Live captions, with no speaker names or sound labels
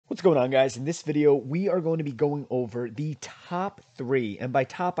What's going on, guys? In this video, we are going to be going over the top three, and by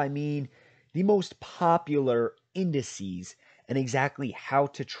top, I mean the most popular indices and exactly how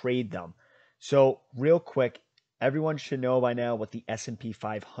to trade them. So, real quick, everyone should know by now what the S&P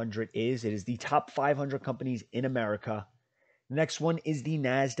 500 is. It is the top 500 companies in America. The next one is the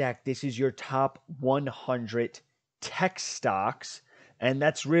NASDAQ. This is your top 100 tech stocks. And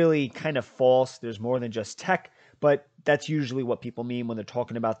that's really kind of false. There's more than just tech, but that's usually what people mean when they're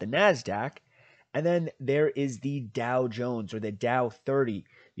talking about the NASDAQ. And then there is the Dow Jones or the Dow 30.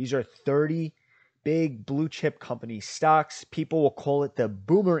 These are 30 big blue chip company stocks. People will call it the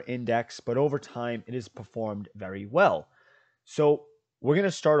Boomer Index, but over time it has performed very well. So we're going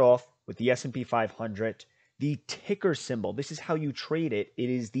to start off with the S&P 500. The ticker symbol, this is how you trade it. It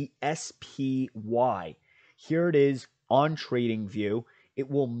is the SPY. Here it is on TradingView.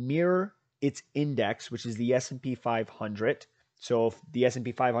 It will mirror its index, which is the S&P 500. So if the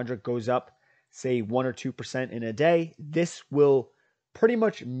S&P 500 goes up, say 1 or 2% in a day, this will pretty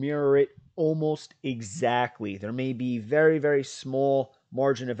much mirror it almost exactly. There may be very, very small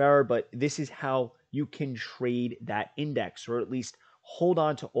margin of error, but this is how you can trade that index, or at least hold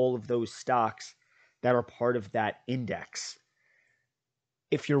on to all of those stocks that are part of that index.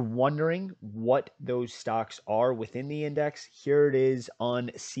 If you're wondering what those stocks are within the index, here it is on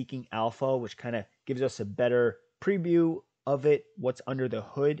Seeking Alpha, which kind of gives us a better preview of it, what's under the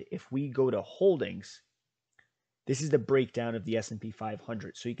hood. If we go to holdings, this is the breakdown of the S&P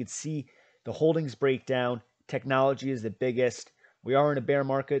 500. So you can see the holdings breakdown. Technology is the biggest. We are in a bear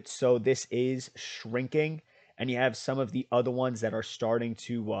market, so this is shrinking. And you have some of the other ones that are starting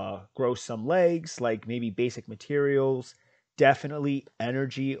to grow some legs, like maybe basic materials, definitely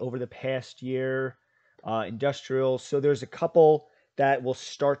energy over the past year, industrial. So there's a couple that will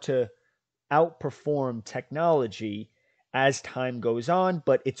start to outperform technology as time goes on,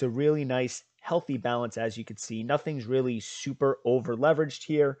 but it's a really nice, healthy balance. As you can see, nothing's really super over leveraged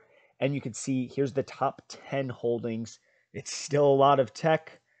here. And you can see here's the top 10 holdings. It's still a lot of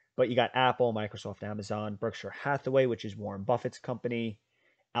tech, but you got Apple, Microsoft, Amazon, Berkshire Hathaway, which is Warren Buffett's company,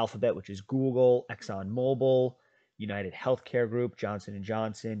 Alphabet, which is Google, ExxonMobil, United Healthcare Group, Johnson &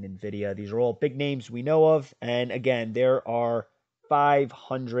 Johnson, NVIDIA. These are all big names we know of. And again, there are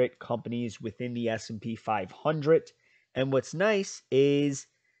 500 companies within the S&P 500. And what's nice is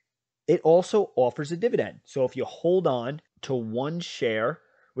it also offers a dividend. So if you hold on to one share,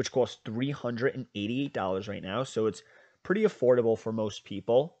 which costs $388 right now, so it's pretty affordable for most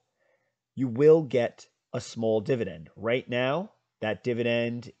people, you will get a small dividend. Right now, that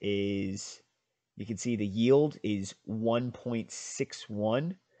dividend is, you can see the yield is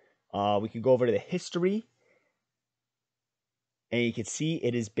 1.61. We could go over to the history, and you can see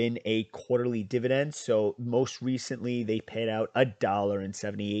it has been a quarterly dividend. So most recently, they paid out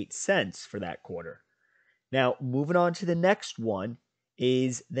 $1.78 for that quarter. Now, moving on to the next one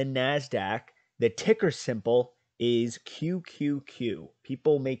is the NASDAQ. The ticker symbol is QQQ.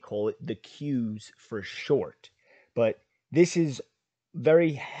 People may call it the Qs for short, but this is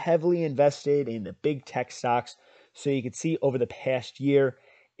very heavily invested in the big tech stocks. So you can see over the past year,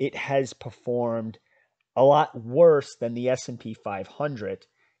 it has performed a lot worse than the S&P 500.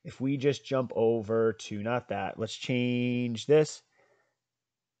 If we just jump over to not that, let's change this.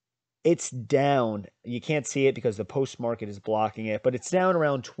 It's down. You can't see it because the post market is blocking it, but it's down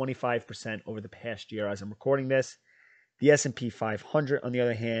around 25% over the past year as I'm recording this. The S&P 500, on the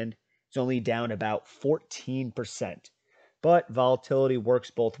other hand, is only down about 14%. But volatility works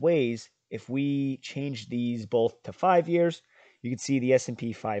both ways. If we change these both to 5 years, you can see the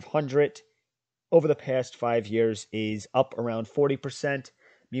S&P 500 over the past 5 years is up around 40%.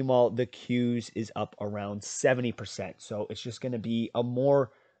 Meanwhile, the Qs is up around 70%. So it's just going to be a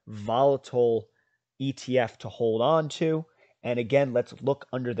more volatile ETF to hold on to. And again, let's look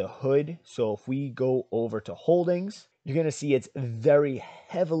under the hood. So if we go over to holdings, you're going to see it's very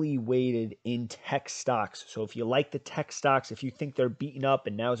heavily weighted in tech stocks. So if you like the tech stocks, if you think they're beaten up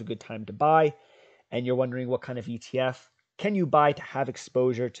and now is a good time to buy, and you're wondering what kind of ETF can you buy to have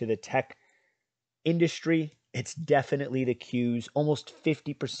exposure to the tech industry, it's definitely the Qs. Almost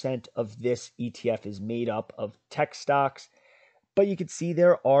 50% of this ETF is made up of tech stocks. But you can see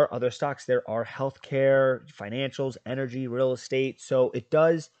there are other stocks. There are healthcare, financials, energy, real estate. So it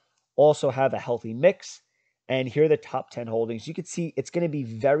does also have a healthy mix. And here are the top 10 holdings. You can see it's going to be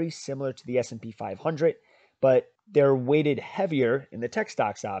very similar to the S&P 500, but they're weighted heavier in the tech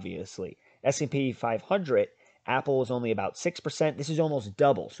stocks, obviously. S&P 500, Apple is only about 6%. This is almost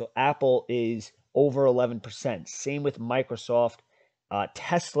double. So Apple is over 11%. Same with Microsoft.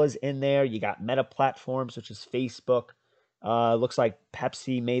 Tesla's in there. You got Meta Platforms, which is Facebook. Looks like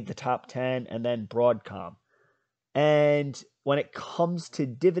Pepsi made the top 10 and then Broadcom. And when it comes to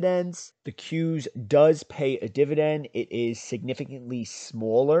dividends, the Qs does pay a dividend. It is significantly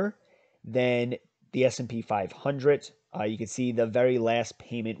smaller than the S&P 500. You can see the very last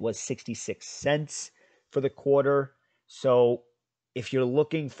payment was 66 cents for the quarter. So if you're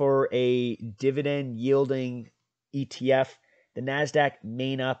looking for a dividend yielding ETF, the NASDAQ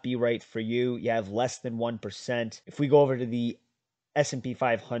may not be right for you. You have less than 1%. If we go over to the S&P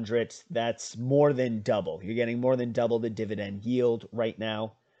 500, that's more than double. You're getting more than double the dividend yield right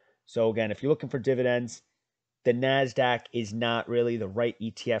now. So again, if you're looking for dividends, the NASDAQ is not really the right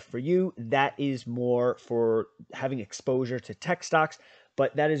ETF for you. That is more for having exposure to tech stocks.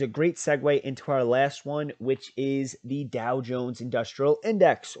 But that is a great segue into our last one, which is the Dow Jones Industrial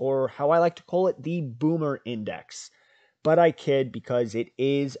Index, or how I like to call it, the Boomer Index. But I kid, because it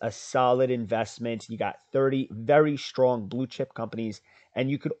is a solid investment. You got 30 very strong blue chip companies, and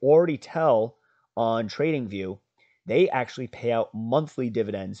you could already tell on TradingView they actually pay out monthly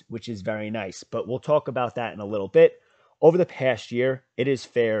dividends, which is very nice. But we'll talk about that in a little bit. Over the past year, it has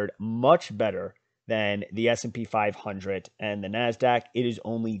fared much better than the S&P 500 and the NASDAQ. It is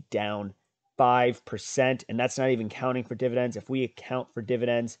only down 5%, and that's not even counting for dividends. If we account for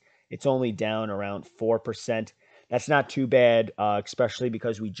dividends, it's only down around 4%. That's not too bad, especially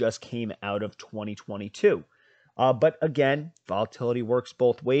because we just came out of 2022. But again, volatility works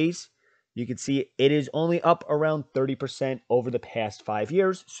both ways. You can see it is only up around 30% over the past 5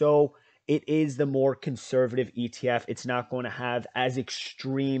 years. So it is the more conservative ETF. It's not going to have as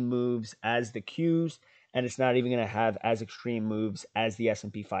extreme moves as the Qs, and it's not even going to have as extreme moves as the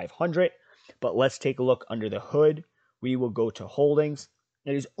S&P 500. But let's take a look under the hood. We will go to holdings.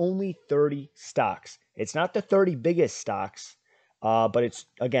 It is only 30 stocks. It's not the 30 biggest stocks, but it's,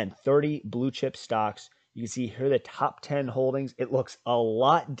 again, 30 blue chip stocks. You can see here the top 10 holdings. It looks a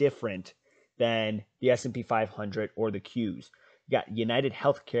lot different than the S&P 500 or the Qs. You got United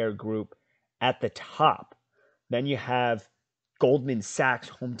Healthcare Group at the top. Then you have Goldman Sachs,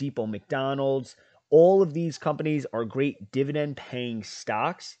 Home Depot, McDonald's. All of these companies are great dividend paying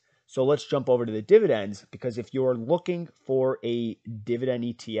stocks. So let's jump over to the dividends, because if you're looking for a dividend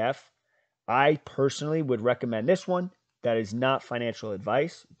ETF, I personally would recommend this one. That is not financial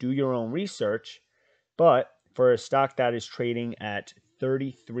advice. Do your own research. But for a stock that is trading at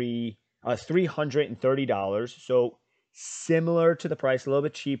 $330, so similar to the price, a little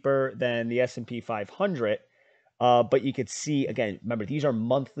bit cheaper than the S&P 500. But you could see, again, remember, these are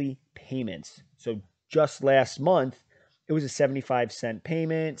monthly payments. So just last month, it was a 75-cent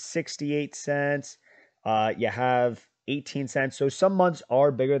payment, 68 cents. You have 18 cents. So some months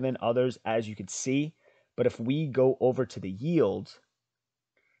are bigger than others, as you could see. But if we go over to the yield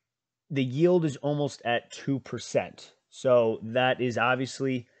is almost at 2%. So that is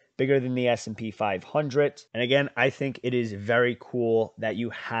obviously bigger than the S&P 500. And again, I think it is very cool that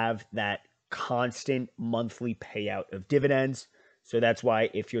you have that constant monthly payout of dividends. So that's why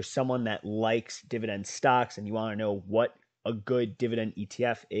if you're someone that likes dividend stocks and you want to know what a good dividend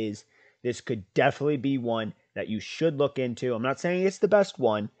ETF is, this could definitely be one that you should look into. I'm not saying it's the best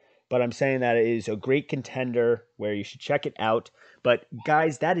one, but I'm saying that it is a great contender where you should check it out. But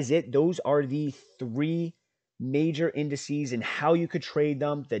guys, that is it. Those are the 3 major indices and how you could trade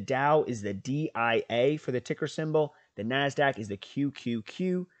them. The Dow is the DIA for the ticker symbol. The NASDAQ is the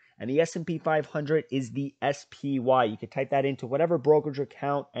QQQ. And the S&P 500 is the SPY. You could type that into whatever brokerage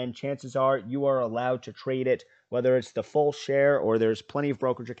account, and chances are you are allowed to trade it, whether it's the full share or there's plenty of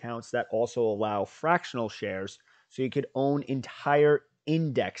brokerage accounts that also allow fractional shares. So you could own entire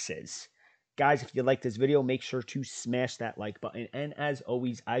indexes. Guys, if you like this video, make sure to smash that like button. And as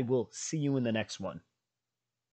always, I will see you in the next one.